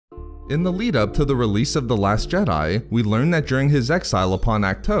In the lead up to the release of The Last Jedi, we learn that during his exile upon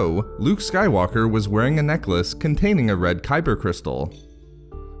Ahch-To, Luke Skywalker was wearing a necklace containing a red Kyber crystal.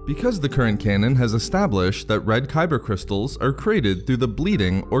 Because the current canon has established that red Kyber crystals are created through the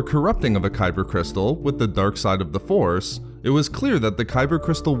bleeding or corrupting of a Kyber crystal with the dark side of the Force, it was clear that the Kyber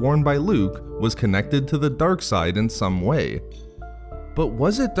crystal worn by Luke was connected to the dark side in some way. But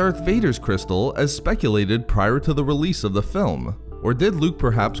was it Darth Vader's crystal as speculated prior to the release of the film? Or did Luke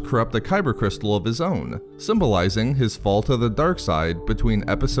perhaps corrupt a Kyber crystal of his own, symbolizing his fall to the dark side between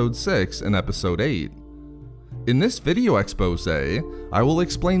Episode 6 and Episode 8? In this video expose, I will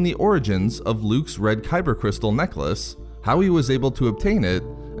explain the origins of Luke's red Kyber crystal necklace, how he was able to obtain it,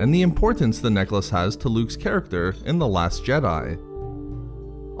 and the importance the necklace has to Luke's character in The Last Jedi.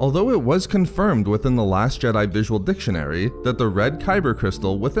 Although it was confirmed within the Last Jedi visual dictionary that the red Kyber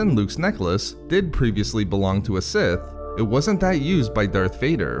crystal within Luke's necklace did previously belong to a Sith, it wasn't that used by Darth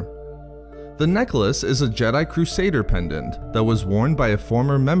Vader. The necklace is a Jedi Crusader pendant that was worn by a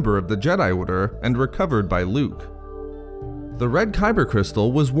former member of the Jedi Order and recovered by Luke. The red Kyber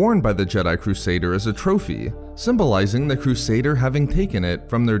crystal was worn by the Jedi Crusader as a trophy, symbolizing the Crusader having taken it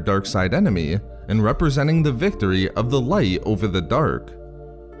from their dark side enemy and representing the victory of the light over the dark.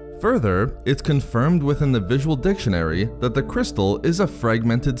 Further, it's confirmed within the visual dictionary that the crystal is a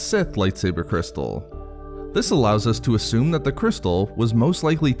fragmented Sith lightsaber crystal. This allows us to assume that the crystal was most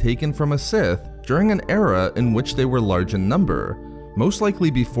likely taken from a Sith during an era in which they were large in number, most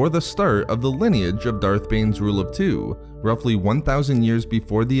likely before the start of the lineage of Darth Bane's Rule of Two, roughly 1,000 years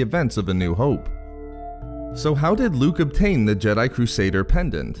before the events of A New Hope. So how did Luke obtain the Jedi Crusader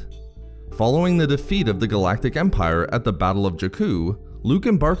pendant? Following the defeat of the Galactic Empire at the Battle of Jakku, Luke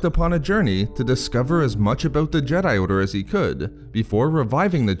embarked upon a journey to discover as much about the Jedi Order as he could before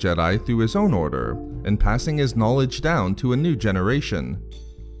reviving the Jedi through his own order and passing his knowledge down to a new generation.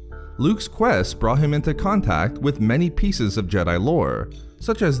 Luke's quest brought him into contact with many pieces of Jedi lore,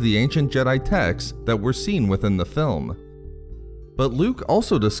 such as the ancient Jedi texts that were seen within the film. But Luke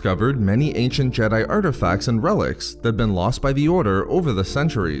also discovered many ancient Jedi artifacts and relics that had been lost by the Order over the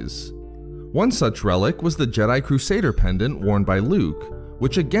centuries. One such relic was the Jedi Crusader pendant worn by Luke,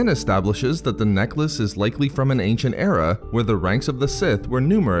 which again establishes that the necklace is likely from an ancient era where the ranks of the Sith were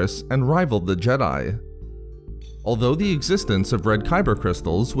numerous and rivaled the Jedi. Although the existence of red Kyber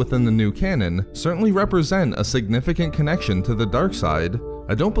crystals within the new canon certainly represent a significant connection to the dark side,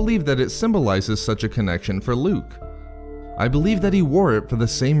 I don't believe that it symbolizes such a connection for Luke. I believe that he wore it for the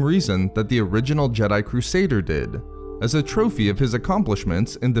same reason that the original Jedi Crusader did, as a trophy of his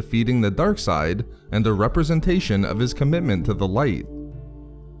accomplishments in defeating the dark side and a representation of his commitment to the light.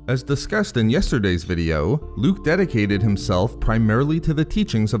 As discussed in yesterday's video, Luke dedicated himself primarily to the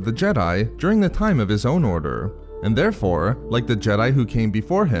teachings of the Jedi during the time of his own order, and therefore, like the Jedi who came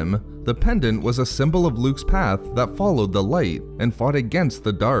before him, the pendant was a symbol of Luke's path that followed the light and fought against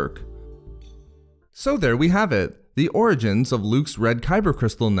the dark. So there we have it, the origins of Luke's red Kyber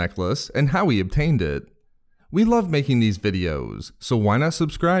crystal necklace and how he obtained it. We love making these videos, so why not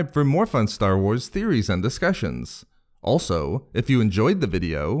subscribe for more fun Star Wars theories and discussions? Also, if you enjoyed the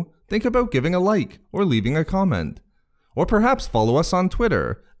video, think about giving a like or leaving a comment. Or perhaps follow us on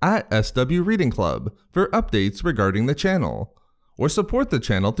Twitter at SW Reading Club for updates regarding the channel. Or support the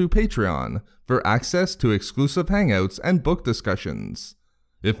channel through Patreon for access to exclusive hangouts and book discussions.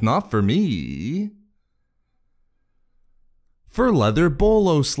 If not for me, for leather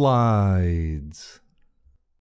bolo slides.